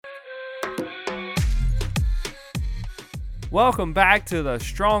Welcome back to the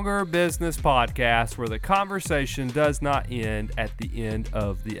Stronger Business Podcast, where the conversation does not end at the end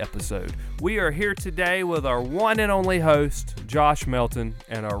of the episode. We are here today with our one and only host, Josh Melton,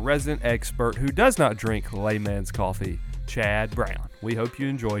 and our resident expert who does not drink layman's coffee, Chad Brown. We hope you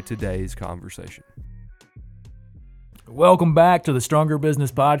enjoy today's conversation. Welcome back to the Stronger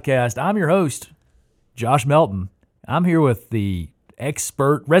Business Podcast. I'm your host, Josh Melton. I'm here with the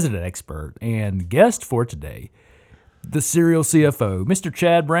resident expert, and guest for today, the serial CFO, Mr.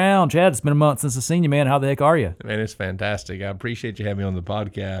 Chad Brown. Chad, it's been a month since I've seen you, man. How the heck are you? Man, it's fantastic. I appreciate you having me on the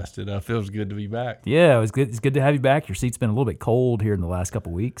podcast. It feels good to be back. Yeah, it was good. It's good to have you back. Your seat's been a little bit cold here in the last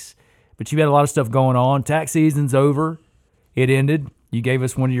couple of weeks, but you've had a lot of stuff going on. Tax season's over. It ended. You gave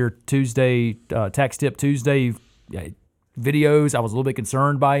us one of your Tuesday, Tax Tip Tuesday videos. I was a little bit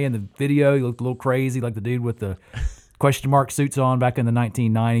concerned by you in the video. You looked a little crazy, like the dude with the question mark suits on back in the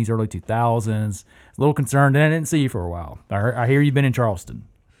 1990s, early 2000s. A little concerned, and I didn't see you for a while. I hear you've been in Charleston.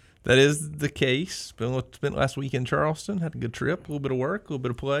 That is the case. Spent last week in Charleston. Had a good trip, a little bit of work, a little bit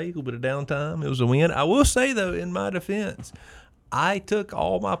of play, a little bit of downtime. It was a win. I will say, though, in my defense, I took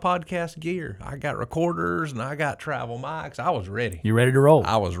all my podcast gear. I got recorders, and I got travel mics. I was ready. You ready to roll?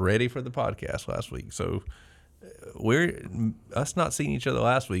 I was ready for the podcast last week. So us not seeing each other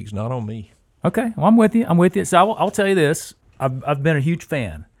last week is not on me. Okay, well, I'm with you. So I'll tell you this: I've been a huge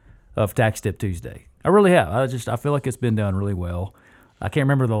fan of Tax Tip Tuesday. I really have. I feel like it's been done really well. I can't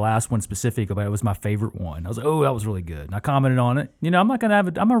remember the last one specifically, but it was my favorite one. I was like, oh, that was really good, and I commented on it. You know, I'm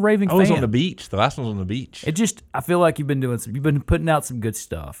a raving fan. I was on the beach. The last one was on the beach. I feel like you've been putting out some good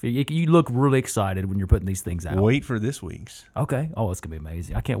stuff. You look really excited when you're putting these things out. Wait for this week's. Okay. Oh, it's gonna be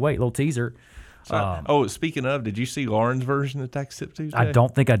amazing. I can't wait. Little teaser. Speaking of, did you see Lauren's version of Tax Tip Tuesday? I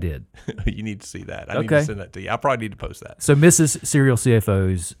don't think I did. You need to see that. I need to send that to you. I probably need to post that. So Mrs. Serial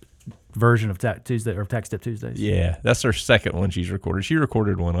CFO's version of Tax Tip Tuesdays. Yeah, that's her second one she's recorded. She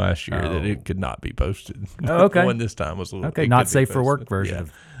recorded one last year that it could not be posted. Oh, okay. The one this time was a little not safe for work version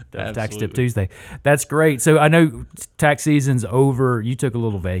of Tax Tip Tuesday. That's great. So I know tax season's over. You took a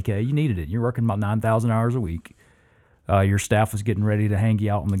little vacay. You needed it. You're working about 9,000 hours a week. Your staff was getting ready to hang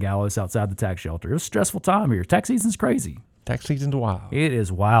you out on the gallows outside the tax shelter. It was a stressful time here. Tax season's crazy. Tax season's wild. It is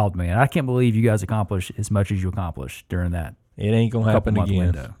wild, man. I can't believe you guys accomplished as much as you accomplished during that. It ain't gonna happen again.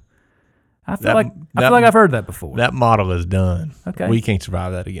 Window. I feel like I've heard that before. That model is done. Okay, we can't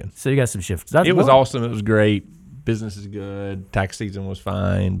survive that again. So you got some shifts. It was awesome. It was great. Business is good. Tax season was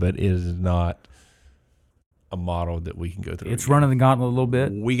fine, but it is not a model that we can go through. It's running the gauntlet a little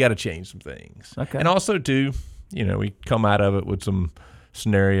bit. We got to change some things. Okay, and also too, we come out of it with some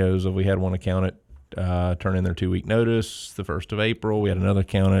scenarios of we had one accountant turn in their 2-week notice the 1st of April. We had another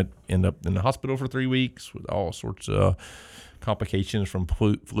accountant end up in the hospital for 3 weeks with all sorts of complications from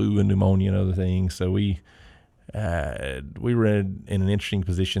flu and pneumonia and other things. So we were in an interesting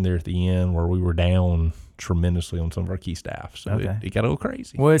position there at the end where we were down tremendously on some of our key staff. So it got a little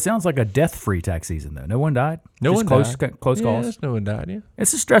crazy. Well, it sounds like a death-free tax season, though. No one died? No one died. Close calls? No one died, yeah.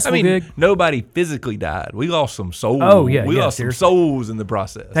 It's a stressful gig. Nobody physically died. We lost some souls. Oh, yeah. We lost some souls in the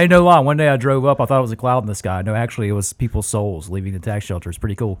process. Hey, no lie. One day I drove up. I thought it was a cloud in the sky. No, actually, it was people's souls leaving the tax shelter. It's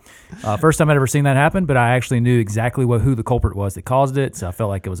pretty cool. First time I'd ever seen that happen, but I actually knew exactly who the culprit was that caused it, so I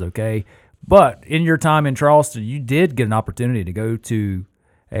felt like it was okay. But in your time in Charleston, you did get an opportunity to go to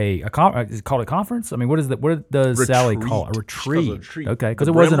is it called a conference? I mean, what does Sally call it? A retreat. Okay, because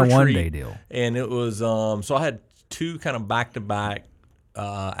it wasn't a one-day deal. And it was, so I had two kind of back-to-back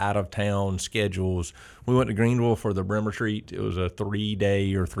out-of-town schedules. We went to Greenville for the Brim retreat. It was a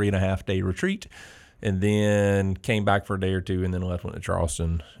 3-day or 3.5-day retreat, and then came back for a day or two, and then went to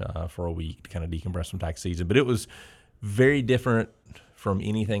Charleston for a week to kind of decompress from tax season. But it was very different from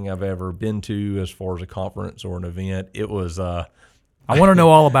anything I've ever been to as far as a conference or an event. It was I want to know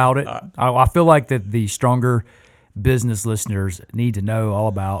all about it. I feel like that the Stronger Business listeners need to know all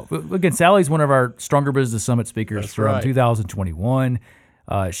about. Again, Sally's one of our Stronger Business Summit speakers from 2021.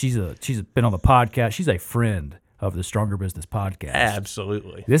 She's been on the podcast. She's a friend of the Stronger Business podcast.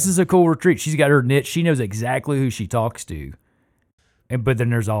 Absolutely. This is a cool retreat. She's got her niche. She knows exactly who she talks to. But then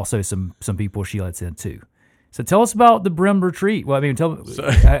there's also some people she lets in too. So tell us about the Brim retreat. Well, I mean, tell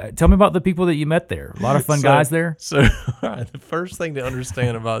me about the people that you met there. A lot of fun guys there. So the first thing to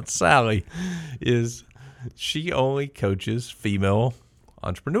understand about Sally is she only coaches female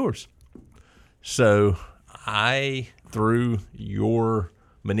entrepreneurs. So I, through your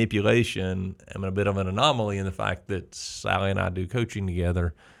manipulation, am a bit of an anomaly in the fact that Sally and I do coaching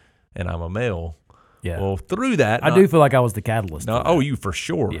together, and I'm a male. Yeah. Well, through that, I do feel like I was the catalyst. No, for that. oh, you for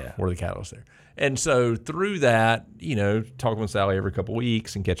sure Yeah. were the catalyst there. And so through that, talking with Sally every couple of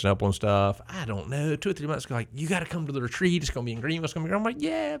weeks and catching up on stuff, I don't know, 2 or 3 months ago, like, you got to come to the retreat. It's going to be in Greenville. It's going to be. I'm like,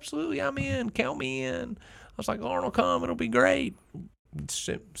 yeah, absolutely. I'm in. Count me in. I was like, Lauren will come. It'll be great.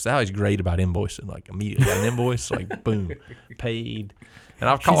 Sally's great about invoicing. Like, immediately got an invoice, like, boom, paid. And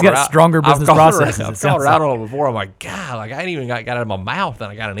I've called She's got her out. stronger business processes. I've called her out on it before. I'm like, God, like, I ain't even got it out of my mouth,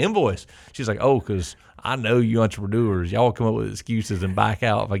 and I got an invoice. She's like, oh, because I know you entrepreneurs. Y'all come up with excuses and back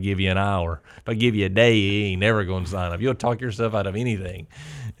out if I give you an hour. If I give you a day, you ain't never going to sign up. You'll talk yourself out of anything.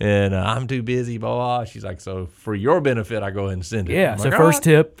 And I'm too busy, blah, blah. She's like, so for your benefit, I go ahead and send it. Yeah, I'm so like, first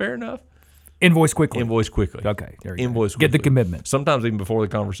tip. Fair enough. Invoice quickly. Invoice quickly. Okay, there you Invoice go. quickly. Get the commitment. Sometimes even before the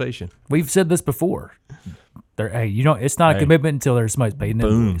conversation. We've said this before. Hey, it's not a commitment until there's somebody's paid an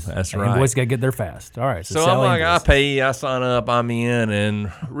Boom, invoice. that's The right. Invoice got to get there fast. All right, So I'm like, I pay, I sign up, I'm in,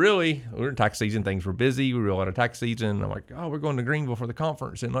 and really, we're in tax season. Things were busy. We were out of tax season. I'm like, oh, we're going to Greenville for the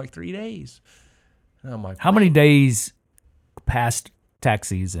conference in like 3 days. And I'm like, how many days past tax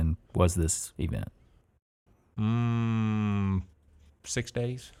season was this event? 6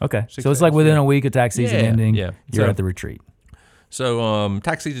 days. Okay, 6 so it's like days, within yeah. a week of tax season Yeah, ending, yeah. you're So- at the retreat. So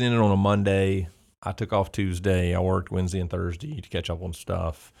tax season ended on a Monday. I took off Tuesday. I worked Wednesday and Thursday to catch up on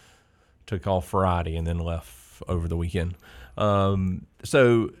stuff. Took off Friday and then left over the weekend.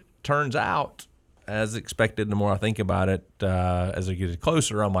 So turns out, as expected, the more I think about it, as I get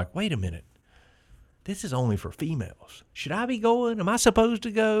closer, I'm like, wait a minute. This is only for females. Should I be going? Am I supposed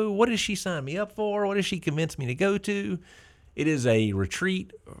to go? What does she sign me up for? What does she convince me to go to? It is a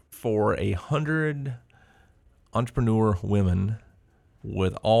retreat for 100 entrepreneur women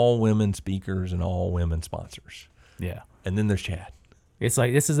with all women speakers and all women sponsors. Yeah. And then there's Chad. It's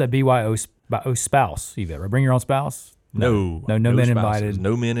like this is a BYO spouse event, right? Bring your own spouse? No men spouses, invited.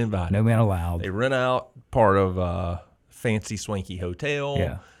 No men invited. No man allowed. They rent out part of a fancy, swanky hotel.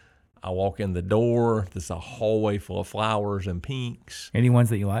 Yeah. I walk in the door. There's a hallway full of flowers and pinks. Any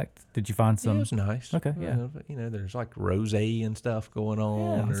ones that you liked? Did you find Yeah, some? it was nice. Okay, yeah. But, there's like rosé and stuff going on.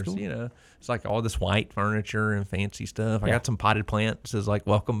 Yeah, that's There's, cool. it's like all this white furniture and fancy stuff. I Yeah. got some potted plants as like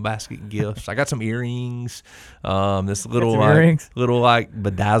welcome basket gifts. I got some earrings. This little some earrings?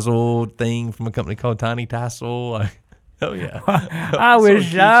 bedazzled thing from a company called Tiny Tassel. Oh yeah. I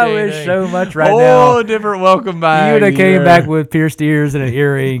wish so much right now. now. Different welcome back. You would have came back with pierced ears and an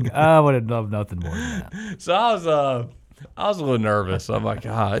earring. I would have loved nothing more than that. So I was a little nervous. I'm like,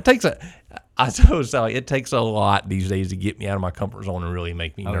 I told Sally, it takes a lot these days to get me out of my comfort zone and really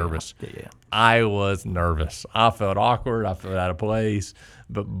make me nervous. Yeah. I was nervous. I felt awkward. I felt out of place.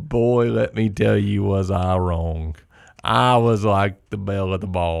 But boy, let me tell you, was I wrong. I was like the belle of the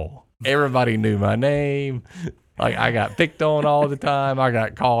ball. Everybody knew my name. Like, I got picked on all the time. I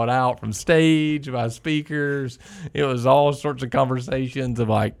got called out from stage by speakers. It was all sorts of conversations of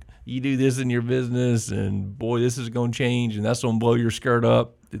like, you do this in your business, and boy, this is going to change, and that's going to blow your skirt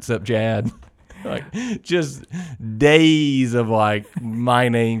up, except Chad. Like, just days of like my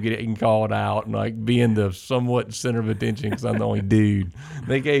name getting called out and like being the somewhat center of attention because I'm the only dude.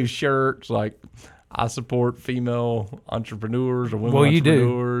 They gave shirts like, I support female entrepreneurs or women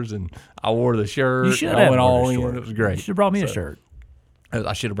entrepreneurs, and I wore the shirt. You should I have went all in. shirt. It was great. You should have brought me a shirt.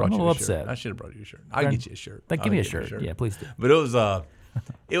 I should have brought I'm you a a little shirt. upset. I should have brought you a shirt. I'll get you a shirt. Like, give me a shirt. Yeah, please do. But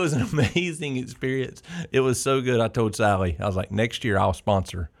it was an amazing experience. It was so good. I told Sally, I was like, next year I'll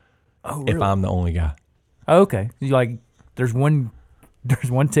sponsor if I'm the only guy. Oh, okay. There's one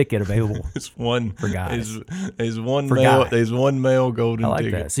ticket available. It's one for guys. There's one For male. guys. There's one male golden I like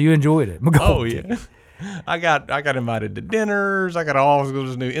ticket. that. So you enjoyed it. Oh yeah. I got invited to dinners. I got all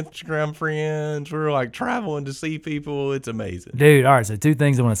those new Instagram friends. We're like traveling to see people. It's amazing. Dude, all right, so two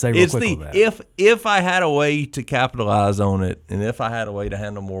things I want to say real quick on that. If I had a way to capitalize on it, and if I had a way to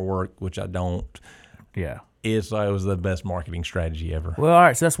handle more work, which I don't, Yeah. it was the best marketing strategy ever. Well, all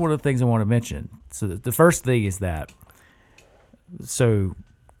right, so that's one of the things I want to mention. So the first thing is that, so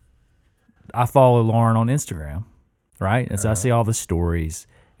I follow Lauren on Instagram, right? And so I see all the stories.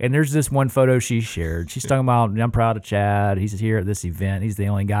 And there's this one photo she shared. She's talking about, I'm proud of Chad. He's here at this event. He's the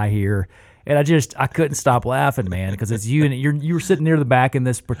only guy here. And I couldn't stop laughing, man, because it's you and you were sitting near the back in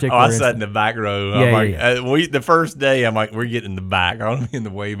this particular. I sat in the back row. Yeah, I'm like, the first day, I'm like, we're getting in the back. I want to be in the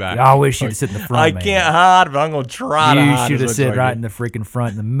way back. I wish you'd sit in the front. I man. can't hide, but I'm going to try to You hide. should have as much sit as I right can. in the freaking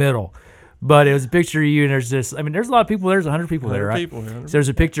front in the middle. But it was a picture of you, and there's there's a lot of people. There's 100 people there, 100 right? people, 100 So there's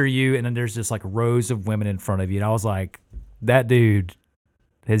a picture of you, and then there's just like rows of women in front of you. And I was like, that dude,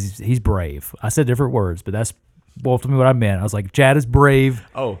 he's brave. I said different words, but Well, to me, what I meant, I was like, Chad is brave.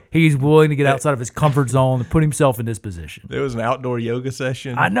 Oh. He's willing to get outside of his comfort zone and put himself in this position. There was an outdoor yoga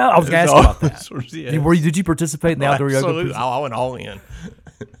session. I know. I was going to ask you about that. Yeah. Did you participate in the outdoor Absolutely. yoga? I went all in.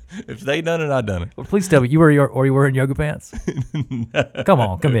 If they done it, I done it. Well, please tell me, you wearing yoga pants? Come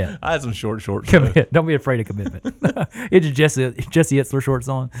on, commit. I had some shorts. Commit. Don't be afraid of commitment. It's Jesse Itzler shorts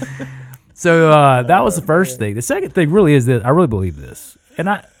on. So that was the first thing. The second thing really is that I really believe this. And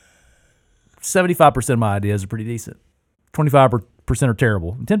 75% of my ideas are pretty decent. 25% are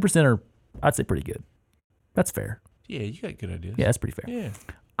terrible. 10% are, I'd say, pretty good. That's fair. Yeah, you got good ideas. Yeah, that's pretty fair. Yeah.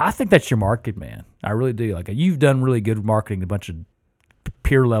 I think that's your market, man. I really do. Like, you've done really good marketing to a bunch of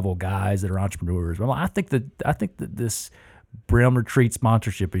peer level guys that are entrepreneurs. Well, I think that this Brim Retreat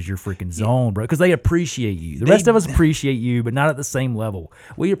sponsorship is your freaking zone, bro, because they appreciate you. The rest of us appreciate you, but not at the same level.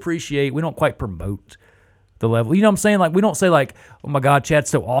 We don't quite promote the level. You know what I'm saying? Like, we don't say like, oh my God, Chad's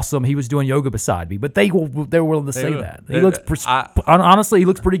so awesome. He was doing yoga beside me, but they're willing to say that. He looks honestly, he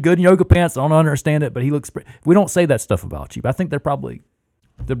looks pretty good in yoga pants. I don't understand it, but he looks. We don't say that stuff about you. But I think they're probably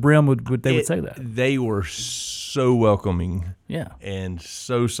the Brim would say that. They were so welcoming, yeah, and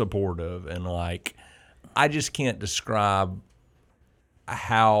so supportive, and like, I just can't describe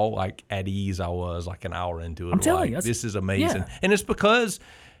how like at ease I was like an hour into it. I'm telling you, this is amazing, yeah. And it's because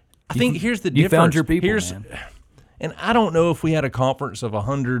I think here's the difference. You found your people, man. And I don't know if we had a conference of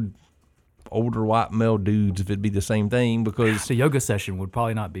 100 older white male dudes if it'd be the same thing, because the yoga session would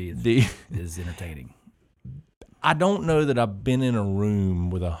probably not be as entertaining. I don't know that I've been in a room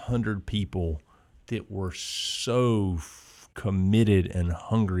with 100 people that were so committed and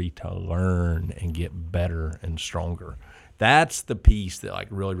hungry to learn and get better and stronger. That's the piece that like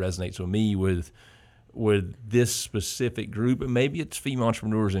really resonates with me with this specific group, and maybe it's female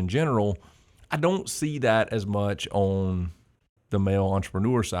entrepreneurs in general. I don't see that as much on the male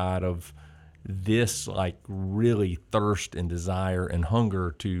entrepreneur side of this, like really thirst and desire and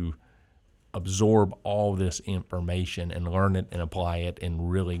hunger to absorb all this information and learn it and apply it and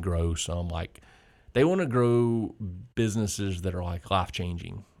really grow some. Like, they want to grow businesses that are like life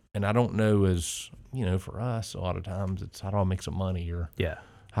changing. And I don't know, as you know, for us, a lot of times it's how do I make some money, or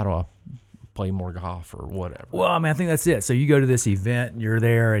how do I play more golf or whatever. Well, I mean, I think that's it. So you go to this event and you're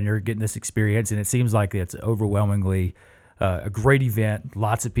there and you're getting this experience, and it seems like it's overwhelmingly a great event.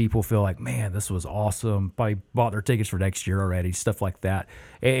 Lots of people feel like, man, this was awesome. Probably bought their tickets for next year already, stuff like that.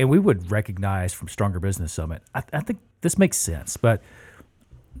 And we would recognize from Stronger Business Summit, I think this makes sense. But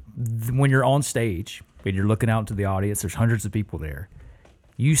when you're on stage and you're looking out into the audience, there's hundreds of people there.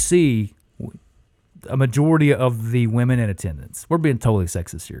 You see a majority of the women in attendance. We're being totally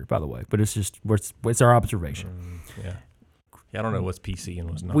sexist here, by the way, but it's just it's our observation. Yeah, I don't know what's PC and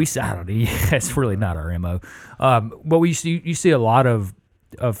what's not. I don't know. It's really not our MO. But you see a lot of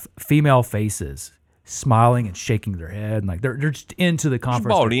female faces smiling and shaking their head, and like they're just into the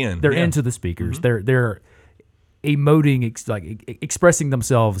conference. Bought in. They're Yeah. into the speakers. They're emoting, expressing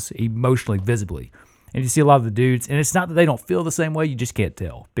themselves emotionally, visibly. And you see a lot of the dudes, and it's not that they don't feel the same way, you just can't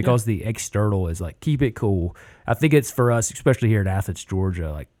tell, because the external is like, keep it cool. I think it's for us, especially here in Athens,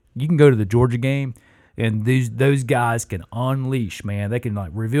 Georgia, like you can go to the Georgia game and those guys can unleash, man. They can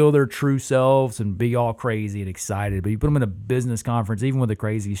like reveal their true selves and be all crazy and excited. But you put them in a business conference, even with the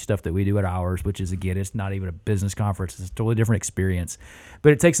crazy stuff that we do at ours, which is, again, it's not even a business conference. It's a totally different experience.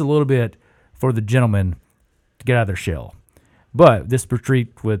 But it takes a little bit for the gentleman to get out of their shell. But this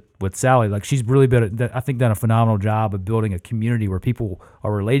retreat with Sally, like, she's really done a phenomenal job of building a community where people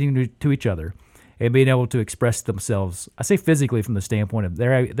are relating to each other and being able to express themselves. I say physically from the standpoint of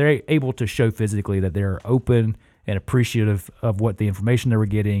they're able to show physically that they're open and appreciative of what the information they were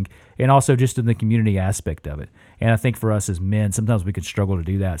getting, and also just in the community aspect of it. And I think for us as men, sometimes we can struggle to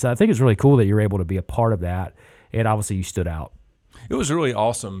do that. So I think it's really cool that you're able to be a part of that, and obviously you stood out. It was really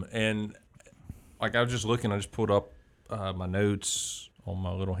awesome. And like, I was just looking, I just pulled up my notes on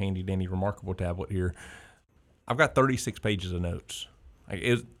my little handy dandy Remarkable tablet here. I've got 36 pages of notes. Like,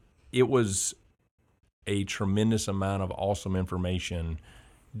 it was a tremendous amount of awesome information.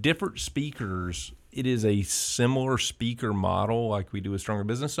 Different speakers. It is a similar speaker model like we do with Stronger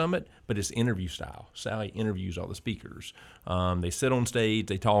Business Summit, but it's interview style. Sally interviews all the speakers. They sit on stage,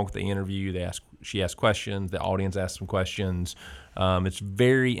 they talk, they interview, she asks questions, the audience asks some questions. It's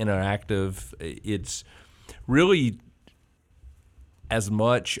very interactive. It's really as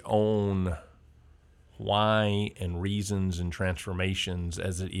much on why and reasons and transformations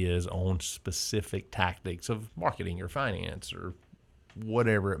as it is on specific tactics of marketing or finance or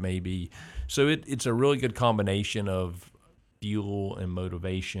whatever it may be. So it's a really good combination of fuel and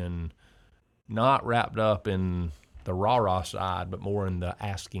motivation, not wrapped up in the rah-rah side, but more in the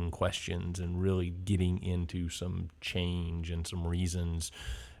asking questions and really getting into some change and some reasons,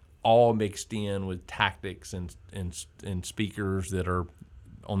 all mixed in with tactics and speakers that are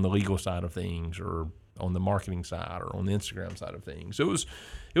on the legal side of things or on the marketing side or on the Instagram side of things. So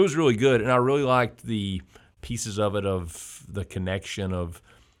it was really good, and I really liked the pieces of it, of the connection of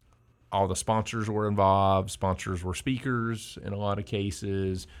all the sponsors were involved. Sponsors were speakers in a lot of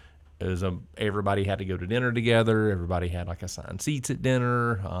cases. Everybody had to go to dinner together. Everybody had like assigned seats at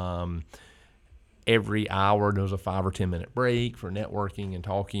dinner. Every hour there was a 5 or 10 minute break for networking and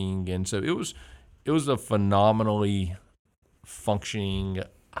talking, and so it was a phenomenally functioning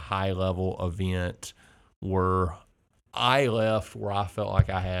high level event where I left where I felt like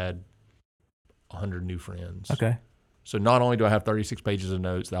I had 100 new friends. Okay. So not only do I have 36 pages of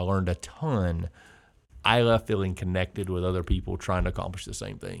notes that I learned a ton, I left feeling connected with other people trying to accomplish the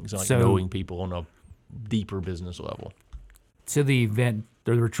same things, like knowing people on a deeper business level. So the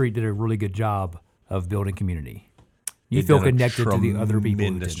retreat did a really good job of building community. You feel connected to the other people.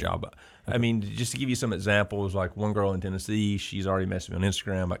 Tremendous job. Okay. I mean, just to give you some examples, like one girl in Tennessee, she's already messaged me on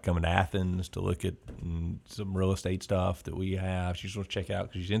Instagram about coming to Athens to look at some real estate stuff that we have. She's going to check out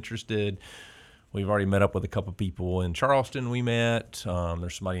because she's interested. We've already met up with a couple people in Charleston we met.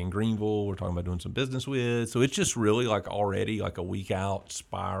 There's somebody in Greenville we're talking about doing some business with. So it's just really like already like a week out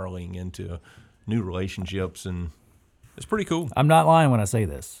spiraling into new relationships, and it's pretty cool. I'm not lying when I say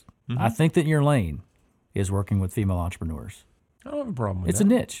this. I think that your lane is working with female entrepreneurs. I don't have a problem with It's that. a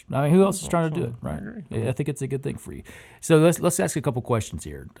niche. I mean, who else is trying to do it, right? I agree. Yeah, I think it's a good thing for you. So let's ask a couple questions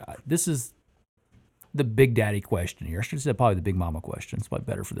here. This is the big daddy question here. I should have said probably the big mama question. It's probably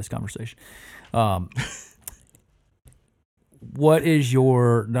better for this conversation. What is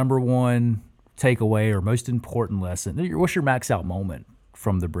your number one takeaway or most important lesson? What's your max out moment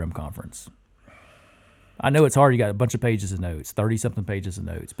from the Brim Conference? I know it's hard. You got a bunch of pages of notes, 30-something pages of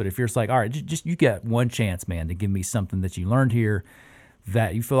notes. But if you're just like, all right, just you got one chance, man, to give me something that you learned here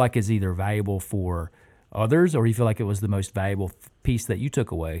that you feel like is either valuable for others or you feel like it was the most valuable piece that you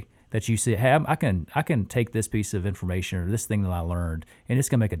took away, that you say, hey, I can take this piece of information or this thing that I learned, and it's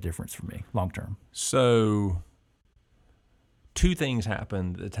going to make a difference for me long term. So 2 things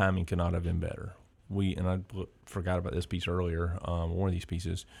happened. The timing could not have been better. I forgot about this piece earlier, one of these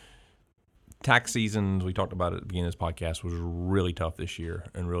pieces. Tax seasons, we talked about it at the beginning of this podcast, was really tough this year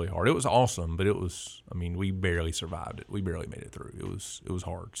and really hard. It was awesome, but we barely survived it. We barely made it through. It was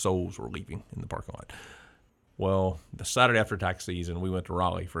hard. Souls were leaving in the parking lot. Well, the Saturday after tax season, we went to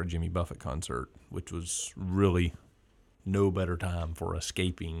Raleigh for a Jimmy Buffett concert, which was really no better time for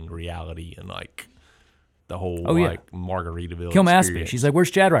escaping reality and like the whole Margaritaville Kim asked me. experience. She's like, "Where's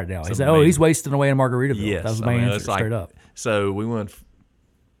Chad right now?" He's like, "Oh, he's wasting away in Margaritaville." Yes, That was my answer, straight up. So we went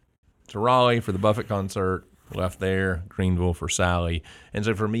to Raleigh for the Buffett concert, left there, Greenville for Sally. And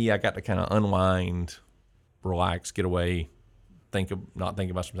so for me, I got to kind of unwind, relax, get away, not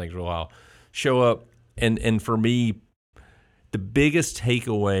think about some things for a while, show up. And for me, the biggest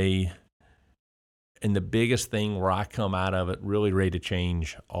takeaway and the biggest thing where I come out of it really ready to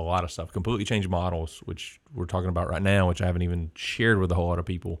change a lot of stuff, completely change models, which we're talking about right now, which I haven't even shared with a whole lot of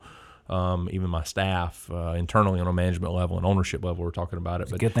people. Even my staff, internally on a management level and ownership level, we're talking about it.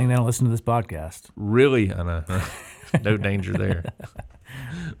 It's a good thing they don't listen to this podcast. Really, I know, no danger there.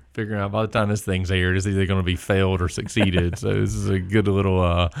 Figuring out by the time this thing's aired, it's either going to be failed or succeeded. So this is a good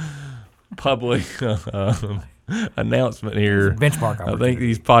little public announcement here. Benchmark. I think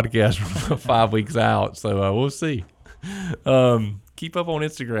these podcasts are 5 weeks out, so we'll see. Keep up on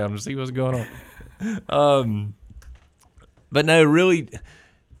Instagram to see what's going on. But no, really.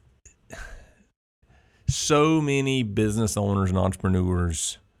 So many business owners and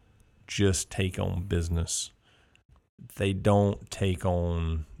entrepreneurs just take on business. They don't take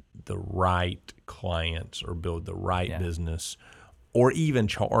on the right clients or build the right business or even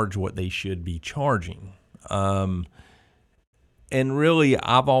charge what they should be charging. And really,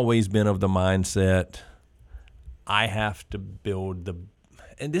 I've always been of the mindset I have to build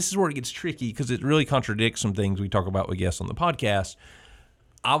and this is where it gets tricky because it really contradicts some things we talk about with guests on the podcast.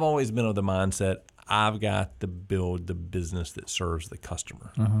 I've always been of the mindset I've got to build the business that serves the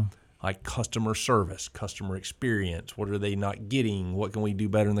customer. Like customer service, customer experience. What are they not getting? What can we do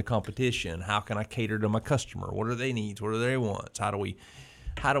better than the competition? How can I cater to my customer? What are their needs? What are their wants? How do we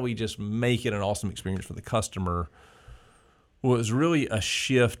just make it an awesome experience for the customer? Well, it's really a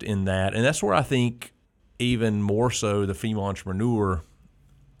shift in that. And that's where I think even more so the female entrepreneur,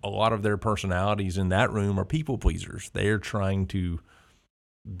 a lot of their personalities in that room are people pleasers. They're trying to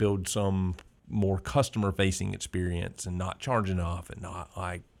build some more customer facing experience and not charge enough and not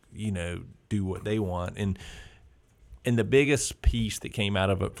do what they want. And And the biggest piece that came out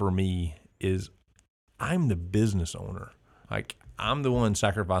of it for me is I'm the business owner. Like, I'm the one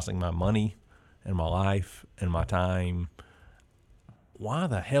sacrificing my money and my life and my time. Why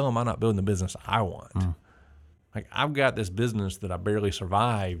the hell am I not building the business I want? Like, I've got this business that I barely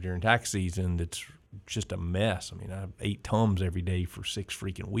survived during tax season that's just a mess. I mean, I have 8 Tums every day for 6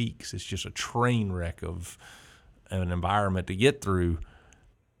 freaking weeks. It's just a train wreck of an environment to get through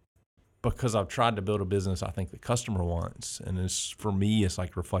because I've tried to build a business I think the customer wants. And for me, it's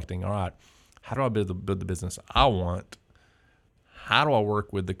like reflecting, all right, how do I build the business I want? How do I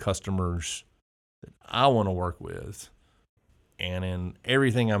work with the customers that I want to work with? And in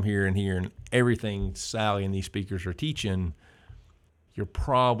everything I'm hearing here and everything Sally and these speakers are teaching, you're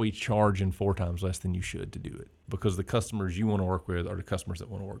probably charging 4 times less than you should to do it because the customers you want to work with are the customers that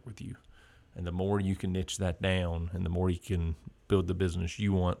want to work with you. And the more you can niche that down and the more you can build the business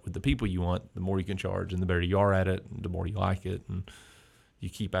you want with the people you want, the more you can charge and the better you are at it and the more you like it. And you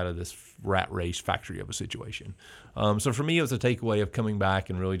keep out of this rat race factory of a situation. So for me, it was a takeaway of coming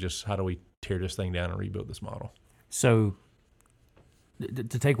back and really just how do we tear this thing down and rebuild this model? So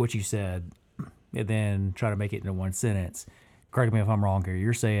to take what you said and then try to make it into one sentence, correct me if I'm wrong here.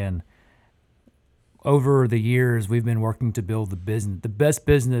 You're saying over the years we've been working to build the best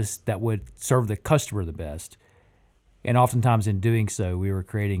business that would serve the customer the best. And oftentimes in doing so, we were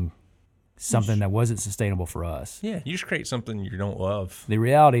creating something that wasn't sustainable for us. Yeah, you just create something you don't love. The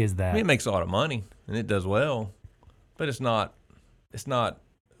reality is that I mean, it makes a lot of money and it does well, but it's not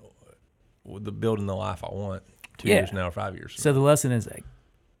the building the life I want 2 years now or 5 years. So the lesson is,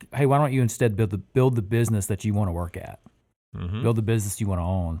 hey, why don't you instead build the business that you want to work at? Mm-hmm. Build the business you want to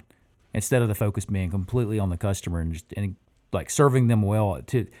own, instead of the focus being completely on the customer and like serving them well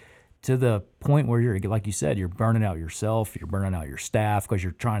to the point where you're, like you said, you're burning out yourself, you're burning out your staff because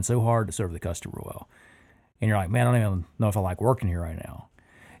you're trying so hard to serve the customer well. And you're like, man, I don't even know if I like working here right now.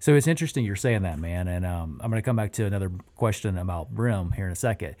 So it's interesting you're saying that, man. And I'm going to come back to another question about Brim here in a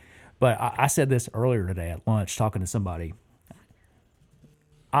second. But I said this earlier today at lunch talking to somebody.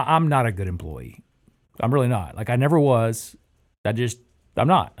 I'm not a good employee. I'm really not. Like, I never was. I'm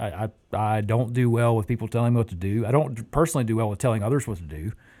not. I don't do well with people telling me what to do. I don't personally do well with telling others what to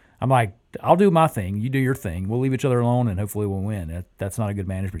do. I'm like, I'll do my thing. You do your thing. We'll leave each other alone, and hopefully we'll win. That's not a good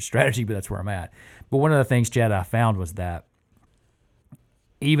management strategy, but that's where I'm at. But one of the things, Chad, I found was that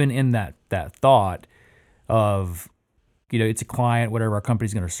even in that thought of, it's a client, whatever our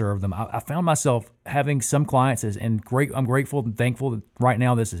company's going to serve them, I found myself having some clients I'm grateful and thankful that right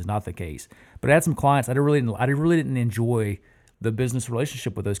now this is not the case. But I had some clients I really didn't enjoy the business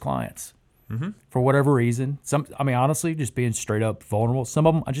relationship with those clients. Mm-hmm. For whatever reason. Honestly, just being straight up vulnerable. Some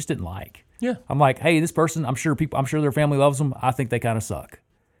of them I just didn't like. Yeah. I'm like, hey, this person, I'm sure their family loves them. I think they kind of suck.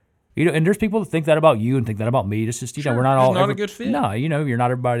 And there's people that think that about you and think that about me. It's just, sure. We're not all not a good fit. No, you're not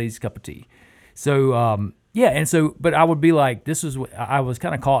everybody's cup of tea. So, but I would be like, I was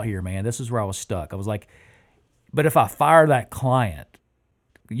kind of caught here, man. This is where I was stuck. I was like, but if I fire that client,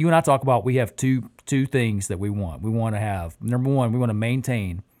 you and I talk about, we have two things that we want. We want to have, number one, we want to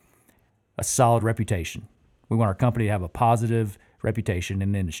maintain a solid reputation. We want our company to have a positive reputation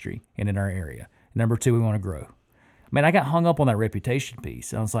in the industry and in our area. Number two, we want to grow. Man, I got hung up on that reputation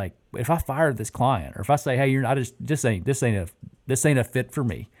piece. I was like, if I fired this client, or if I say, hey, this ain't a fit for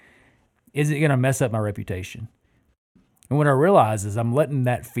me, is it going to mess up my reputation? And what I realize is I'm letting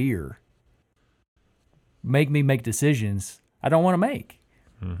that fear make me make decisions I don't want to make.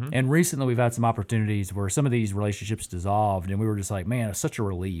 Mm-hmm. And recently we've had some opportunities where some of these relationships dissolved, and we were just like, man, it's such a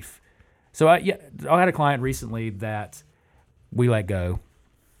relief. So I had a client recently that we let go,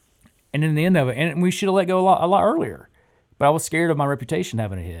 and in the end of it, and we should have let go a lot earlier, but I was scared of my reputation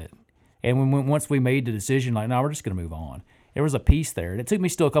having a hit. And once we made the decision, like, no, we're just going to move on. There was a piece there, and it took me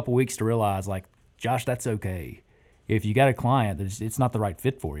still a couple weeks to realize, like, Josh, that's okay. If you got a client that it's not the right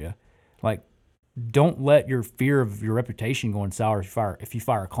fit for you, like, don't let your fear of your reputation go sour if you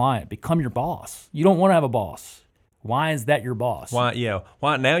fire a client. Become your boss. You don't want to have a boss. Why is that your boss? Why? Yeah.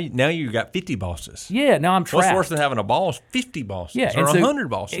 Why now? Now you got 50 bosses. Yeah. Now I'm trapped. What's worse than having a boss? 50 bosses. Yeah, or 100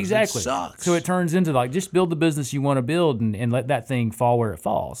 bosses. Exactly. It sucks. So it turns into like, just build the business you want to build and let that thing fall where it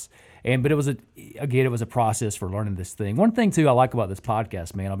falls. But it was a process for learning this thing. One thing too I like about this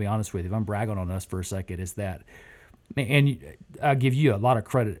podcast, man, I'll be honest with you, if I'm bragging on us for a second, is that, and I give you a lot of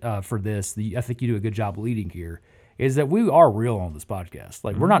credit for this. I think you do a good job leading here. Is that we are real on this podcast.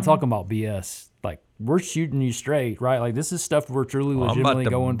 Like, we're not talking about BS. Like, we're shooting you straight, right? Like, this is stuff we're truly legitimately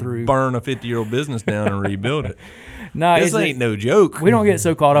going through. Burn a 50-year-old business down and rebuild it. No, this ain't no joke. We don't get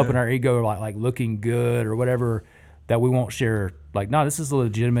so caught up in our ego, like looking good or whatever, that we won't share Like, no, this is a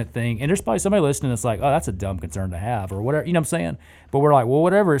legitimate thing. And there's probably somebody listening that's like, oh, that's a dumb concern to have or whatever. You know what I'm saying? But we're like, well,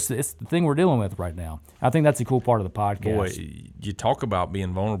 whatever. It's the thing we're dealing with right now. I think that's a cool part of the podcast. Boy, you talk about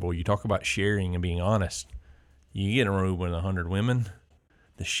being vulnerable. You talk about sharing and being honest. You get in a room with 100 women,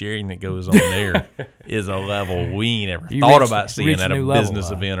 the sharing that goes on there is a level we never thought about seeing at a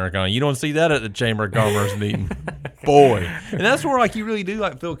business event or going. You don't see that at the Chamber of Commerce meeting. Boy. And that's where like you really do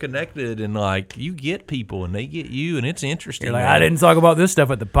like feel connected and like you get people and they get you and it's interesting. You're like, I didn't talk about this stuff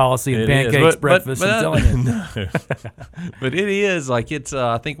at the policy and pancakes breakfast. I'm telling you. No. But it is like it's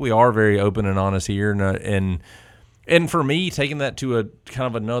I think we are very open and honest here and for me taking that to a kind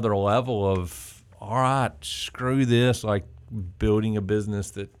of another level of all right, screw this, like building a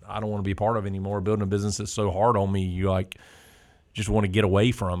business that I don't want to be part of anymore, building a business that's so hard on me, you like just want to get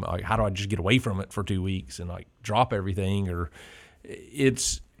away from. Like, how do I just get away from it for 2 weeks and like drop everything? Or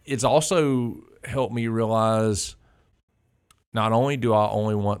it's also helped me realize not only do I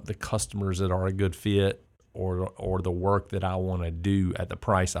only want the customers that are a good fit or the work that I want to do at the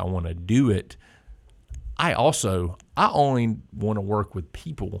price I want to do it, I only want to work with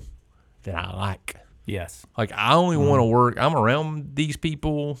people that I like. Yes. Like I only want to work. I'm around these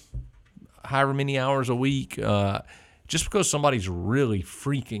people however many hours a week. Just because somebody's really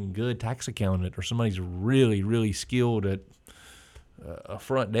freaking good tax accountant or somebody's really, really skilled at a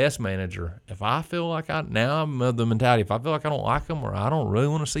front desk manager, if I feel like I'm of the mentality, if I feel like I don't like them or I don't really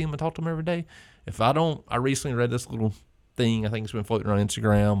want to see them and talk to them every day, I recently read this little thing, I think it's been floating around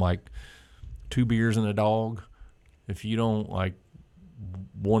Instagram, like 2 beers and a dog. If you don't like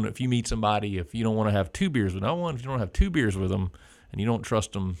if you meet somebody, if you don't want to have 2 beers with no one, if you don't have 2 beers with them and you don't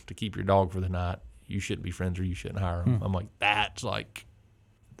trust them to keep your dog for the night, you shouldn't be friends or you shouldn't hire them. I'm like, that's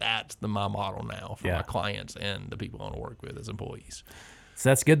my model now for my clients and the people I want to work with as employees. So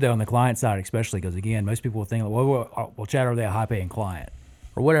that's good though on the client side, especially because again, most people will think, well, we'll chat over that high paying client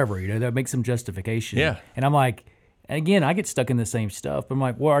or whatever, that makes some justification. Yeah. And I'm like, and again, I get stuck in the same stuff. But I'm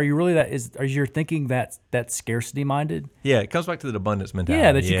like, well, are you really are you thinking that scarcity minded? Yeah, it comes back to the abundance mentality.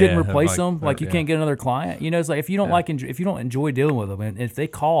 Yeah, that you couldn't replace them, like you can't get another client. It's like if you don't if you don't enjoy dealing with them, and if they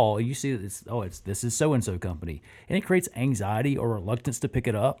call, you see this is so and so company, and it creates anxiety or reluctance to pick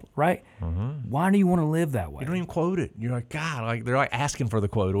it up, right? Mm-hmm. Why do you want to live that way? You don't even quote it. You're like, God, like they're like asking for the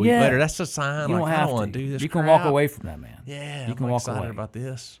quote a week later. That's a sign. You don't like, have I don't want to to do this. You can crap. walk away from that, man. Yeah, you can I'm walk excited away about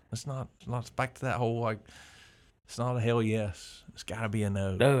this. It's not back to that whole like. It's not a hell yes. It's got to be a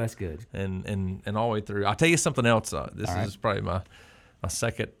no. No, that's good. And all the way through. I'll tell you something else. This is probably my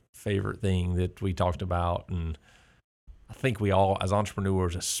second favorite thing that we talked about. And I think we all, as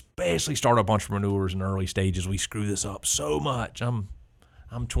entrepreneurs, especially startup entrepreneurs in the early stages, we screw this up so much. I'm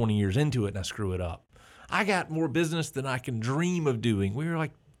 20 years into it and I screw it up. I got more business than I can dream of doing. We were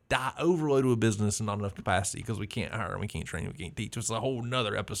like overloaded with business and not enough capacity because we can't hire, we can't train, we can't teach. It's a whole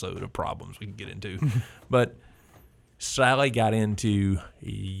nother episode of problems we can get into. But Sally got into,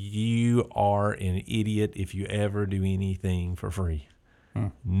 you are an idiot if you ever do anything for free.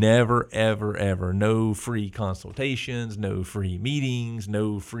 Never, ever, ever. No free consultations, no free meetings,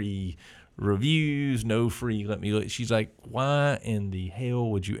 no free reviews, no free let me look. She's like, why in the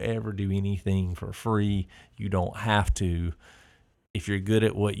hell would you ever do anything for free? You don't have to. If you're good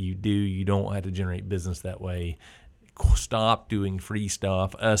at what you do, you don't have to generate business that way. Stop doing free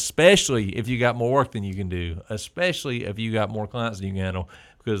stuff, especially if you got more work than you can do, especially if you got more clients than you can handle,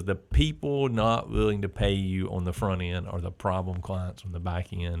 because the people not willing to pay you on the front end are the problem clients on the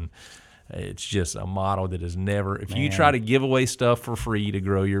back end. It's just a model that is never, if you try to give away stuff for free to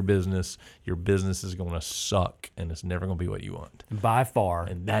grow your business is going to suck and it's never going to be what you want. By far.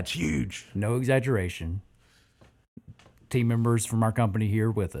 And that's huge. No exaggeration. Team members from our company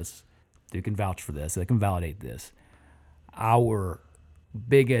here with us, they can vouch for this. They can validate this. Our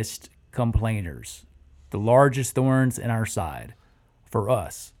biggest complainers, the largest thorns in our side for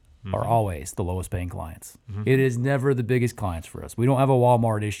us are always the lowest paying clients. It is never the biggest clients for us. We don't have a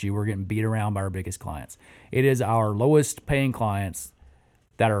Walmart issue. We're getting beat around by our biggest clients. It is our lowest paying clients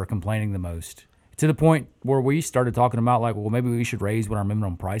that are complaining the most, to the point where we started talking about like, well, maybe we should raise what our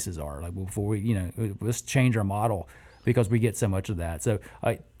minimum prices are. Like before we, let's change our model, because we get so much of that. So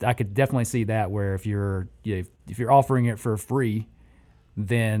I could definitely see that where if you're offering it for free,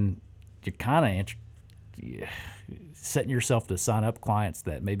 then you're kind of setting yourself to sign up clients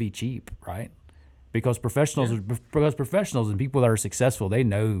that may be cheap, right? Because professionals and people that are successful, they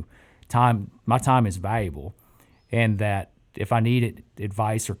know my time is valuable, and that if I need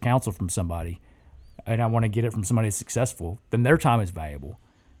advice or counsel from somebody and I want to get it from somebody that's successful, then their time is valuable.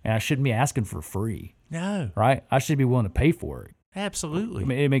 And I shouldn't be asking for free. No. Right? I should be willing to pay for it. Absolutely. I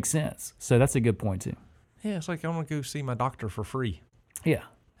mean, it makes sense. So that's a good point too. Yeah, it's like I want to go see my doctor for free. Yeah.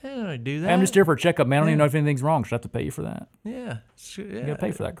 Yeah, I do that. Hey, I'm just here for a checkup, man. I don't even know if anything's wrong. Should I have to pay you for that? Yeah, You got to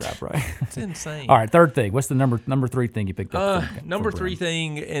pay for that crap, right? It's insane. All right, third thing. What's the number 3 thing you picked up? Number 3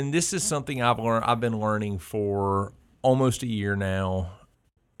 thing, and this is something I've been learning for almost a year now.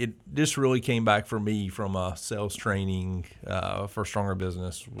 This really came back for me from a sales training for Stronger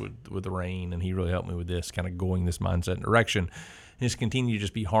Business with Rain, and he really helped me with this, kind of going this mindset and direction. And it's continued to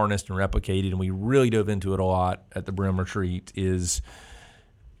just be harnessed and replicated, and we really dove into it a lot at the Brim Retreat, is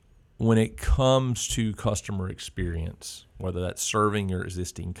when it comes to customer experience, whether that's serving your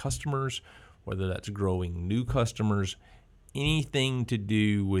existing customers, whether that's growing new customers, anything to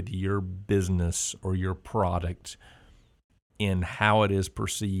do with your business or your product and how it is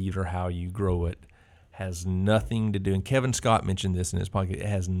perceived or how you grow it has nothing to do, and Kevin Scott mentioned this in his podcast, it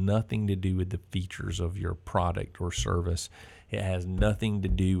has nothing to do with the features of your product or service. It has nothing to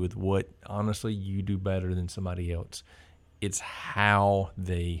do with what, honestly, you do better than somebody else. It's how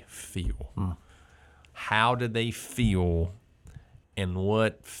they feel. How do they feel, and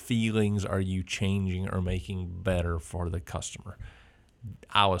what feelings are you changing or making better for the customer?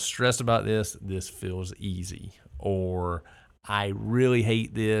 I was stressed about this. This feels easy. Or I really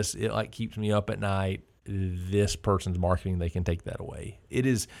hate this. It like keeps me up at night. This person's marketing, they can take that away. It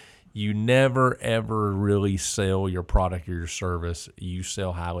is, you never ever really sell your product or your service. You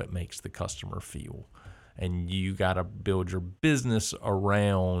sell how it makes the customer feel. And you got to build your business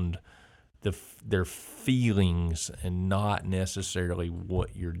around their feelings and not necessarily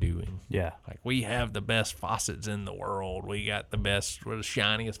what you're doing. Yeah. Like, we have the best faucets in the world. We got the best, the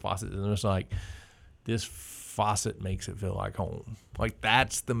shiniest faucets. And it's like, this faucet makes it feel like home. Like,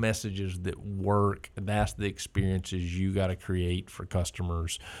 that's the messages that work. That's the experiences you got to create for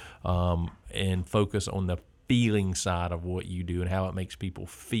customers, and focus on the feeling side of what you do and how it makes people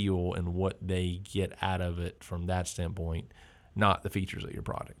feel and what they get out of it from that standpoint, not the features of your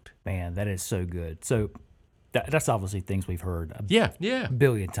product. Man, that is so good. So that's obviously things we've heard a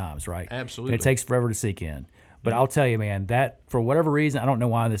billion times, right? Absolutely. And it takes forever to sink in. But I'll tell you, man, that for whatever reason, I don't know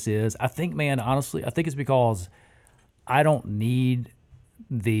why this is. I think, man, honestly, I think it's because I don't need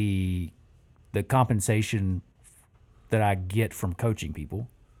the compensation that I get from coaching people.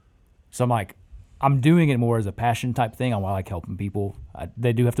 So I'm like, I'm doing it more as a passion type thing. I like helping people.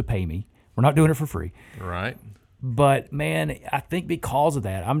 They do have to pay me. We're not doing it for free. Right. But man, I think because of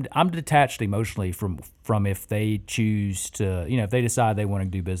that, I'm detached emotionally from if they choose to, if they decide they want to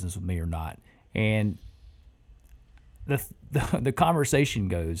do business with me or not. And the conversation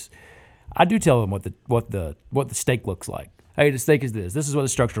goes, I do tell them what the steak looks like. Hey, the steak is this. This is what the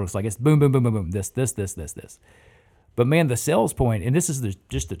structure looks like. It's boom, boom, boom, boom, boom. This. But man, the sales point, and this is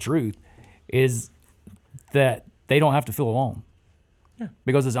just the truth, is that they don't have to feel alone. Yeah.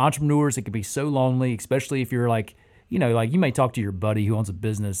 Because as entrepreneurs, it can be so lonely, especially if you're like, like you may talk to your buddy who owns a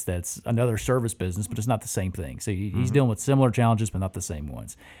business that's another service business, but it's not the same thing. So he's dealing with similar challenges, but not the same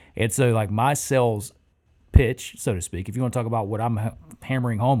ones. And so like my sales pitch, so to speak, if you want to talk about what I'm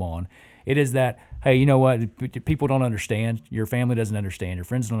hammering home on, it is that, hey, you know what? People don't understand. Your family doesn't understand. Your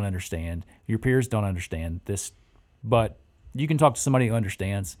friends don't understand. Your peers don't understand this, but you can talk to somebody who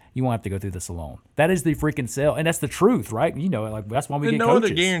understands. You won't have to go through this alone. That is the freaking sell, and that's the truth, right? Like that's why we get no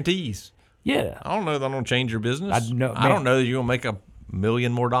coaches. other guarantees. Yeah, I don't know that I'm gonna change your business. I don't know that you're gonna make $1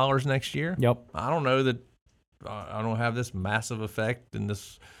 million more next year. Yep. I don't know that I don't have this massive effect and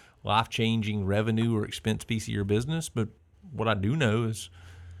this life-changing revenue or expense piece of your business. But what I do know is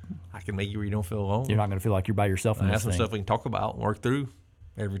I can make you where you don't feel alone. You're not going to feel like you're by yourself in I this have some thing. stuff we can talk about and work through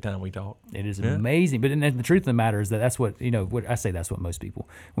every time we talk. It is amazing. But the truth of the matter is that's what, what I say, that's what most people,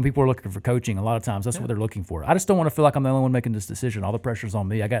 when people are looking for coaching, a lot of times that's what they're looking for. I just don't want to feel like I'm the only one making this decision. All the pressure's on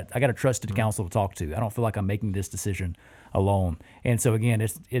me. I got a trusted counsel to talk to. I don't feel like I'm making this decision alone. And so again,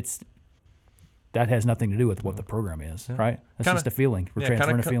 it's that has nothing to do with what the program is, right? That's just a feeling. We're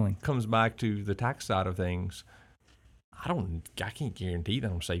transferring a feeling. Comes back to the tax side of things. I can't guarantee that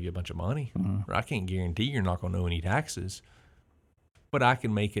I'm gonna save you a bunch of money. Or I can't guarantee you're not gonna owe any taxes. But I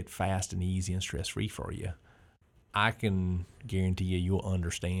can make it fast and easy and stress-free for you. I can guarantee you'll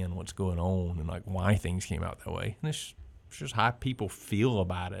understand what's going on and like why things came out that way. And it's just how people feel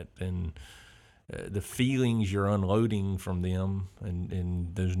about it and the feelings you're unloading from them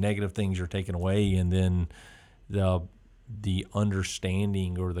and those negative things you're taking away, and then the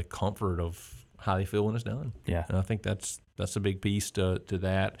understanding or the comfort of how they feel when it's done. Yeah. And I think that's a big piece to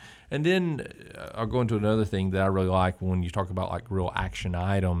that. And then I'll go into another thing that I really like when you talk about like real action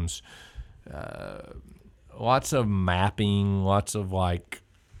items. Lots of mapping, lots of like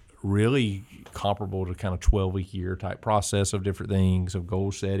really comparable to kind of 12-week year type process of different things, of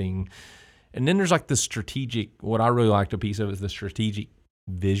goal setting. And then there's like the strategic, what I really liked a piece of is the strategic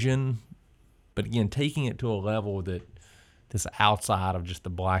vision. But again, taking it to a level that's outside of just the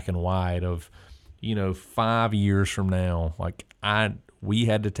black and white of, 5 years from now, like we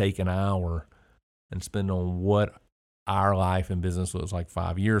had to take an hour and spend on what our life and business looks like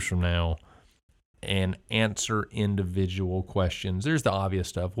 5 years from now and answer individual questions. There's the obvious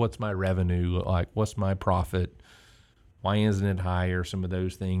stuff. What's my revenue look like? What's my profit? Why isn't it higher? Some of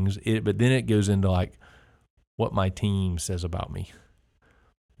those things. But then it goes into like what my team says about me,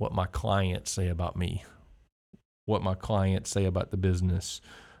 what my clients say about me, what my clients say about the business.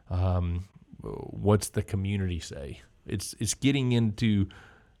 What's the community say? It's getting into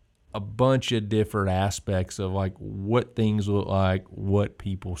a bunch of different aspects of like what things look like, what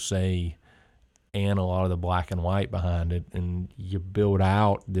people say, and a lot of the black and white behind it. And you build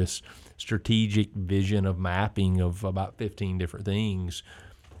out this strategic vision of mapping of about 15 different things,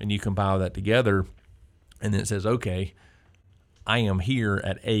 and you compile that together, and then it says, okay, I am here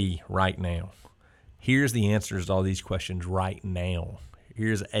at A right now. Here's the answers to all these questions right now.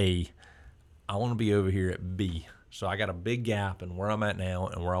 Here's A. I want to be over here at B. So I got a big gap in where I'm at now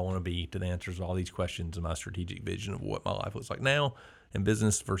and where I want to be to the answers to all these questions and my strategic vision of what my life looks like now in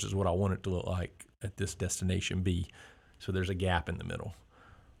business versus what I want it to look like at this destination B. So there's a gap in the middle.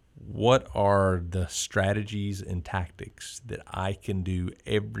 What are the strategies and tactics that I can do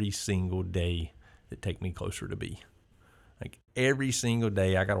every single day that take me closer to B? Like every single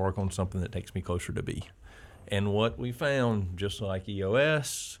day I got to work on something that takes me closer to B. And what we found, just like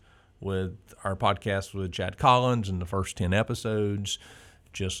EOS, with our podcast with Chad Collins in the first 10 episodes,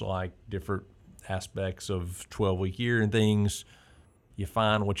 just like different aspects of 12-week year and things, you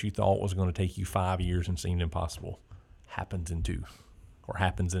find what you thought was going to take you 5 years and seemed impossible happens in 2 or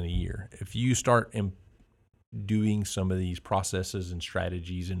happens in a year. If you start doing some of these processes and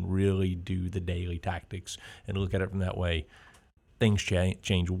strategies and really do the daily tactics and look at it from that way, things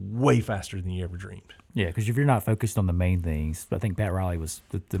change way faster than you ever dreamed. Yeah, because if you're not focused on the main things, I think Pat Riley was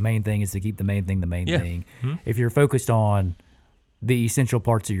the main thing is to keep the main thing the main thing. Mm-hmm. If you're focused on the essential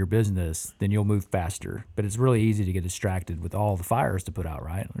parts of your business, then you'll move faster. But it's really easy to get distracted with all the fires to put out,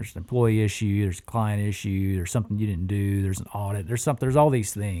 right? There's an employee issue, there's a client issue, there's something you didn't do, there's an audit, there's all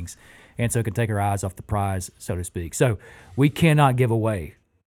these things. And so it can take our eyes off the prize, so to speak. So we cannot give away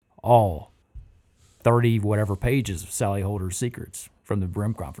all 30 whatever pages of Sally Holder's secrets from the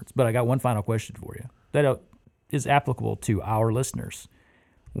Brim Conference. But I got one final question for you that is applicable to our listeners.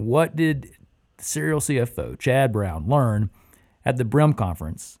 What did serial CFO Chad Brown learn at the Brim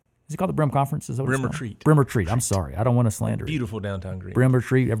Conference? Is it called the Brim Conference? Is that what Brim it's Retreat. Brim Retreat. I'm sorry. I don't want to slander it. Beautiful downtown Greenville. Brim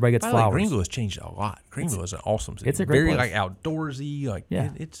Retreat. Everybody gets flowers. Greenville has changed a lot. Greenville is an awesome city. It's a great very place. like outdoorsy. Like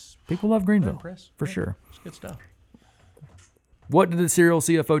it's people love Greenville for sure. It's good stuff. What did the serial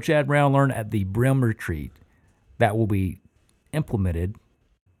CFO Chad Brown learn at the Brim Retreat that will be implemented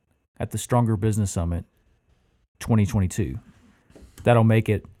at the Stronger Business Summit 2022? That'll make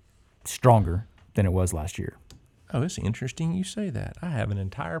it stronger than it was last year. Oh, it's interesting you say that. I have an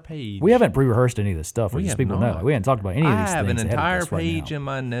entire page. We haven't pre-rehearsed any of this stuff. We just have people not. know. We haven't talked about any of these things. I have an ahead of entire this right page now. in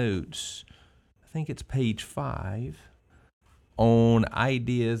my notes. I think it's page 5 on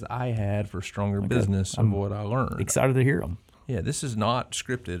ideas I had for Stronger Business of what I learned. Excited to hear them. Yeah, this is not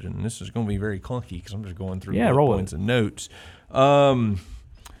scripted, and this is going to be very clunky because I'm just going through points and notes. Gosh,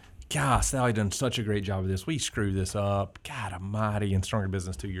 Sally done such a great job of this. We screwed this up. God almighty, in Stronger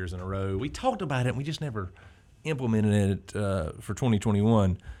Business 2 years in a row. We talked about it, and we just never implemented it for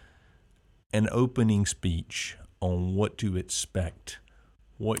 2021. An opening speech on what to expect,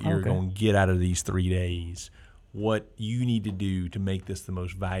 what you're going to get out of these 3 days, what you need to do to make this the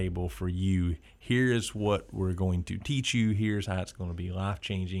most valuable for you. Here's what we're going to teach you. Here's how it's going to be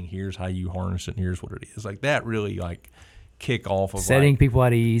life-changing. Here's how you harness it. And here's what it is. Like that really kick off of setting people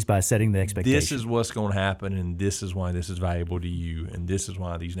at ease by setting the expectation. This is what's going to happen, and this is why this is valuable to you, and this is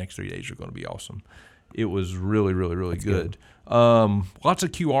why these next 3 days are going to be awesome. It was really, really, really good. Lots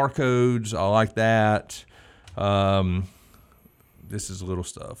of QR codes. I like that. This is little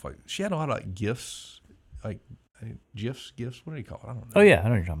stuff. Like she had a lot of gifts, like gifs. What do you call it? I don't know. Oh yeah, I know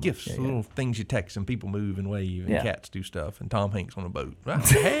what you're talking gifs, about. little things you text and people move and wave and cats do stuff and Tom Hanks on a boat.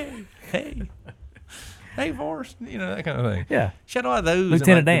 Hey, Forrest, that kind of thing. Yeah. She had a lot of those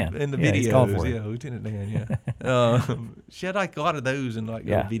Lieutenant Dan. in the He's called videos. for it. Yeah, Lieutenant Dan, yeah. She had a lot of those in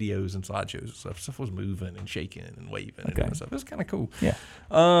videos and slideshows and stuff. Stuff was moving and shaking and waving and doing stuff. It was kind of cool. Yeah.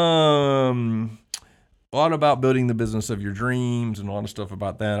 A lot about building the business of your dreams and a lot of stuff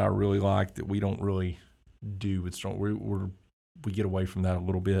about that I really like that we don't really do with Strong. We get away from that a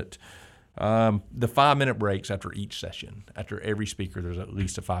little bit. The 5-minute breaks after each session. After every speaker, there's at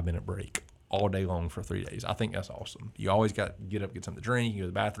least a 5-minute break. all day long for 3 days. I think that's awesome. You always got to get up, get something to drink, you go to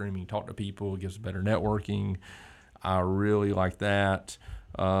the bathroom, you talk to people, it gives better networking. I really like that.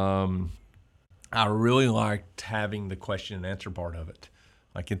 I really liked having the question and answer part of it.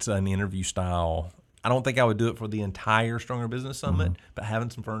 Like it's an interview style. I don't think I would do it for the entire Stronger Business Summit, but having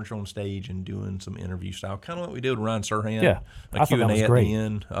some furniture on stage and doing some interview style, kind of what we did with Ryan Serhant. Yeah, a Q&A at the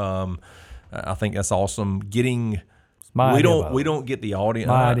end. I think that's awesome. We don't get the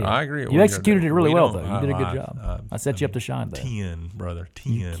audience. I agree. You executed it really well, though. You did a good job. I set you up to shine, though. 10, brother.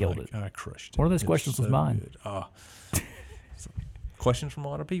 10. You killed it. I crushed it. One of those questions was mine. Questions from a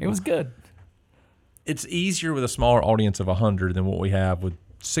lot of people. It was good. It's easier with a smaller audience of 100 than what we have with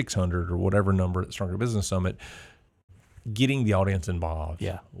 600 or whatever number at Stronger Business Summit. Getting the audience involved.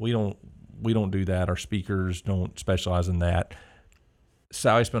 Yeah. We don't do that. Our speakers don't specialize in that.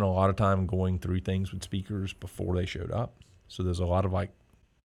 Sally spent a lot of time going through things with speakers before they showed up. So there's a lot of like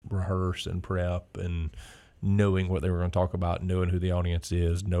rehearse and prep and knowing what they were going to talk about, knowing who the audience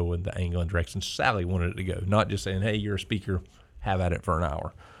is, knowing the angle and direction Sally wanted it to go. Not just saying, hey, you're a speaker, have at it for an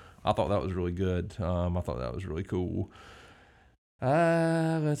hour. I thought that was really good. I thought that was really cool.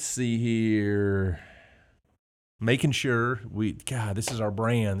 Let's see here. Making sure this is our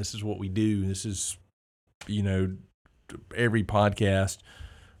brand. This is what we do. This is, every podcast.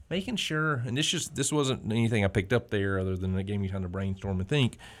 Making sure, and this wasn't anything I picked up there other than it gave me time to brainstorm and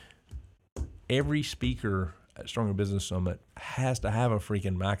think. Every speaker at Stronger Business Summit has to have a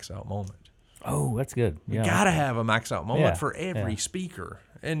freaking max out moment. Oh, that's good. Yeah. You got to have a max out moment for every speaker.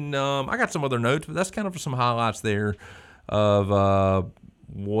 And I got some other notes, but that's kind of some highlights there of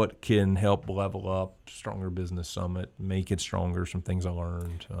what can help level up Stronger Business Summit, make it stronger, some things I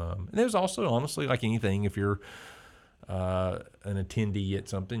learned. And there's also, honestly, like anything, if you're an attendee at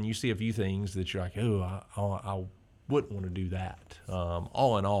something, you see a few things that you're like, I wouldn't want to do that.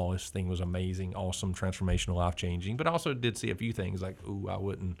 All in all, this thing was amazing, awesome, transformational, life-changing, but also did see a few things like,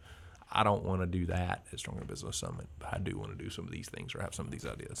 I don't want to do that at Stronger Business Summit, but I do want to do some of these things or have some of these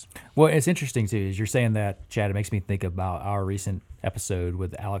ideas. Well, it's interesting, too, as you're saying that, Chad, it makes me think about our recent episode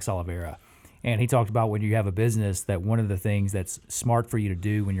with Alex Oliveira. And he talked about when you have a business that one of the things that's smart for you to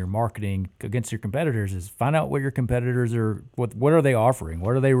do when you're marketing against your competitors is find out what your competitors are, what are they offering?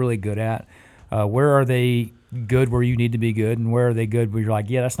 What are they really good at? Where are they good where you need to be good, and where are they good where you're like,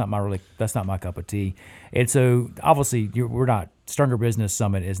 yeah, that's not my cup of tea. And so obviously we're not, Stronger Business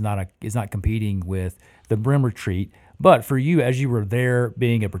Summit is not competing with the Brim Retreat, but for you, as you were there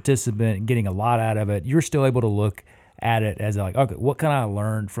being a participant and getting a lot out of it, you're still able to look at it as like, okay, what can I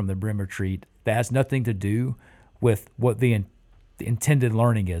learn from the Brim Retreat that has nothing to do with what the intended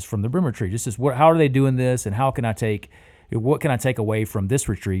learning is from the Brim Retreat? Just as how are they doing this, and what can I take away from this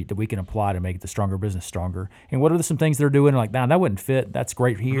retreat that we can apply to make the Stronger Business stronger? And what are some things they're doing? Like, that wouldn't fit. That's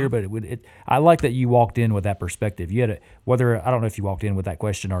great here, but I like that you walked in with that perspective. You had I don't know if you walked in with that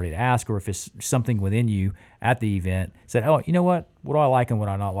question already to ask, or if it's something within you at the event said, oh, you know what? What do I like and what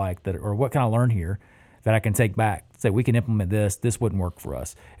do I not like? Or what can I learn here that I can take back? Say we can implement this. This wouldn't work for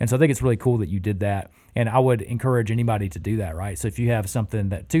us. And so I think it's really cool that you did that. And I would encourage anybody to do that, right? So if you have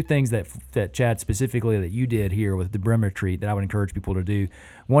two things that Chad specifically that you did here with the Brim Retreat that I would encourage people to do.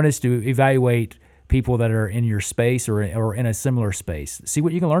 One is to evaluate people that are in your space or in a similar space. See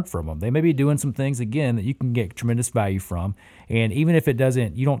what you can learn from them. They may be doing some things, again, that you can get tremendous value from. And even if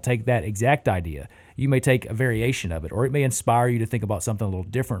you don't take that exact idea, you may take a variation of it, or it may inspire you to think about something a little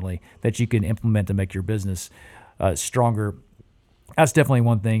differently that you can implement to make your business stronger. That's definitely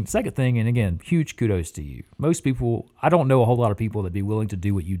one thing. Second thing, and again, huge kudos to you. Most people, I don't know a whole lot of people that'd be willing to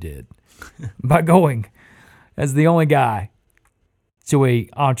do what you did by going as the only guy to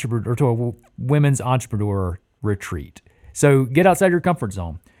a women's entrepreneur retreat. So get outside your comfort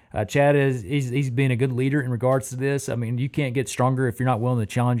zone. Chad he's being a good leader in regards to this. I mean, you can't get stronger if you're not willing to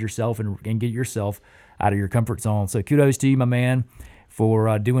challenge yourself and get yourself out of your comfort zone. So kudos to you, my man,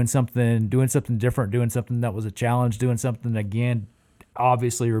 for doing something different, doing something that was a challenge, doing something, again,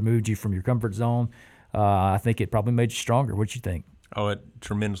 obviously removed you from your comfort zone. I think it probably made you stronger. What you think? Oh, it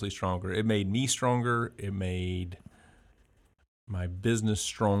tremendously stronger. It made me stronger. It made my business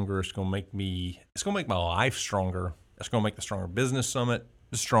stronger. It's going to make my life stronger. It's going to make the Stronger Business Summit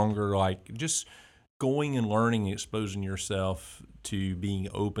stronger. Like just going and learning and exposing yourself to being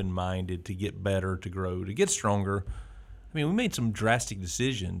open-minded, to get better, to grow, to get stronger. I mean, we made some drastic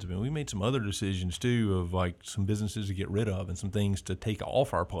decisions. I mean, we made some other decisions too of like some businesses to get rid of and some things to take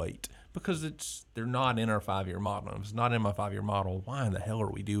off our plate because they're not in our 5-year model. If it's not in my 5-year model, why in the hell are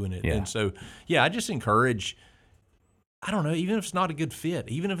we doing it? Yeah. And so, I just encourage, I don't know, even if it's not a good fit,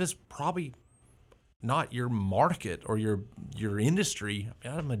 even if it's probably not your market or your industry.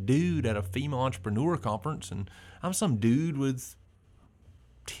 I'm a dude at a female entrepreneur conference, and I'm some dude with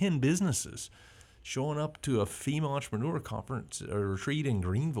 10 businesses showing up to a female entrepreneur conference or retreat in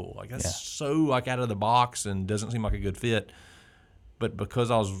Greenville. Like, that's so like out of the box and doesn't seem like a good fit. But because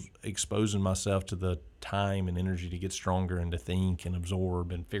I was exposing myself to the time and energy to get stronger and to think and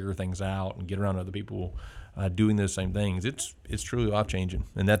absorb and figure things out and get around other people doing those same things, it's truly life-changing.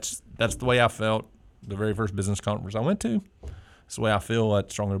 And that's the way I felt the very first business conference I went to. That's the way I feel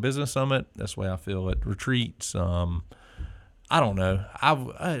at Stronger Business Summit. That's the way I feel at retreats. I don't know.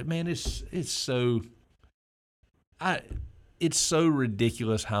 Man, it's so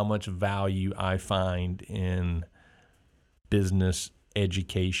ridiculous how much value I find in business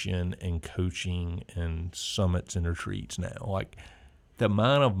education and coaching and summits and retreats now. Like, the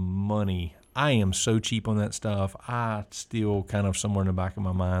amount of money, I am so cheap on that stuff. I still kind of somewhere in the back of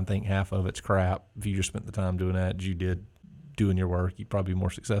my mind think half of it's crap. If you just spent the time doing that as you did doing your work, you'd probably be more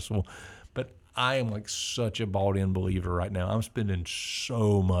successful. But I am like such a bought-in believer right now. I'm spending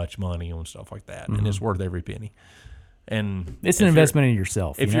so much money on stuff like that, and it's worth every penny. And it's an investment in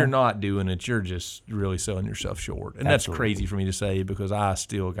yourself. If you're not doing it, you're just really selling yourself short. And that's crazy for me to say, because I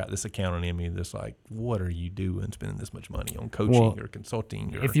still got this accountant in me that's like, what are you doing spending this much money on coaching or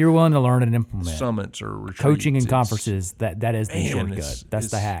consulting? Or if you're willing to learn and implement summits or retreats, coaching and conferences, that is the shortcut.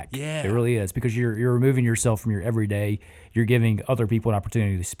 That's the hack. Yeah. It really is, because you're removing yourself from your everyday. You're giving other people an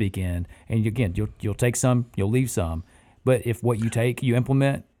opportunity to speak in. And again, you'll take some, you'll leave some. But if what you take, you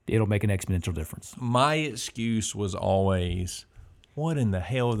implement, it'll make an exponential difference. My excuse was always, what in the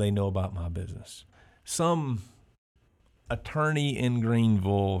hell do they know about my business? Some attorney in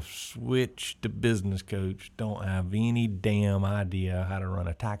Greenville switched to business coach, don't have any damn idea how to run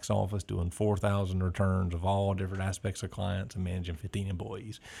a tax office doing 4,000 returns of all different aspects of clients and managing 15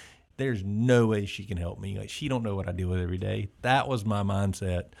 employees. There's no way she can help me. Like, she don't know what I deal with every day. That was my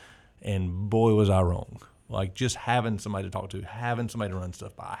mindset, and boy, was I wrong. Like, just having somebody to talk to, having somebody to run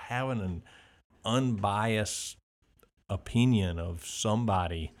stuff by, having an unbiased opinion of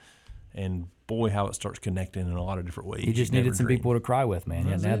somebody, and boy, how it starts connecting in a lot of different ways. You just needed some people to cry with, man.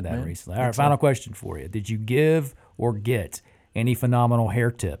 You hadn't had that recently. All right, final question for you. Did you give or get any phenomenal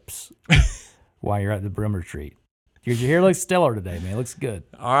hair tips while you're at the Brim retreat? Because your hair looks stellar today, man. It looks good.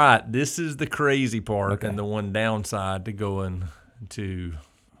 All right, this is the crazy part and the one downside to going to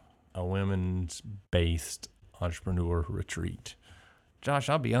a women's-based entrepreneur retreat. Josh,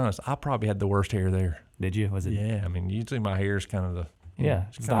 I'll be honest, I probably had the worst hair there. Did you? Was it? Yeah, I mean, usually my hair is kind of the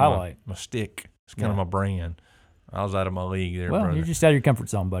it's the highlight. My stick. It's kind of my brand. I was out of my league there, well, brother. You're just out of your comfort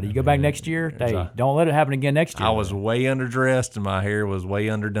zone, buddy. You go back next year, hey, don't let it happen again next year. I was way underdressed and my hair was way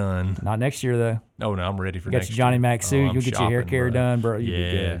underdone. Not next year, though. No, I'm ready for Got next year. your Johnny Mac suit. You'll get your hair care done, bro. You'll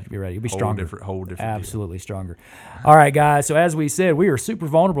be good. You'll be ready. You'll be stronger. Whole different Absolutely stronger. All right, guys. So as we said, we are super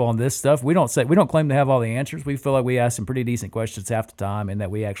vulnerable on this stuff. We don't claim to have all the answers. We feel like we ask some pretty decent questions half the time, and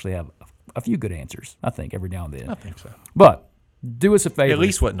that we actually have a few good answers, I think, every now and then. I think so. But do us a favor. At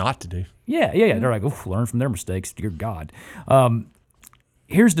least what not to do. Yeah. They're like, learn from their mistakes. Dear God.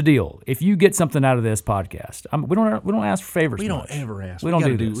 Here's the deal. If you get something out of this podcast, we don't ask for favors. We don't much. ever ask. We don't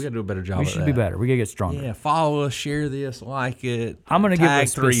do this. We got to do a better job. We should be better. We got to get stronger. Yeah, follow us, share this, like it. I'm going to give a tag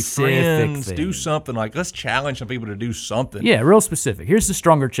 3 specific friends, thing. do something. Like, let's challenge some people to do something. Yeah, real specific. Here's the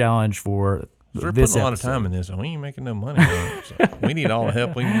stronger challenge for We're this putting a lot of episode. time in this, and we ain't making no money on it. So we need all the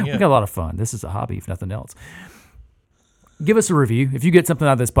help we can We get. got a lot of fun. This is a hobby, if nothing else. Give us a review. If you get something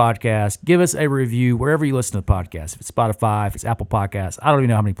out of this podcast, give us a review wherever you listen to the podcast. If it's Spotify, if it's Apple Podcasts, I don't even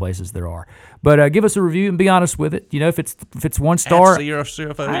know how many places there are. But give us a review and be honest with it. You know, if it's 1 star,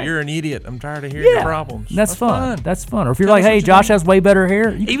 You're an idiot. I'm tired of hearing your problems. That's fun. That's fun. Or if you're Tell like, us hey, what you Josh think. has way better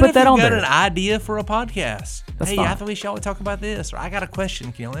hair, you can Even put that on if you've there. got an idea for a podcast, That's hey, fine. I think we should talk about this, or I got a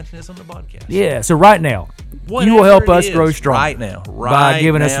question. Can you answer this on the podcast? Yeah. So right now, you will Whatever help it us is, grow strong right now, by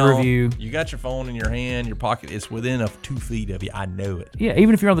giving us a now. review. You got your phone in your hand, your pocket. It's within 2 feet of you. I know it. Yeah,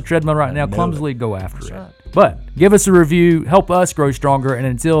 even if you're on the treadmill right now, know clumsily go after it. right. But give us a review, help us grow stronger, and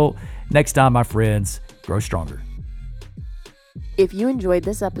until next time, my friends, grow stronger. If you enjoyed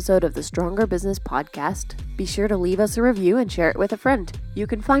this episode of the Stronger Business Podcast, be sure to leave us a review and share it with a friend. You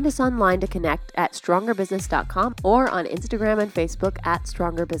can find us online to connect at strongerbusiness.com or on Instagram and Facebook at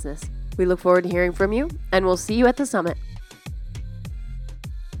Stronger Business. We look forward to hearing from you, and we'll see you at the summit.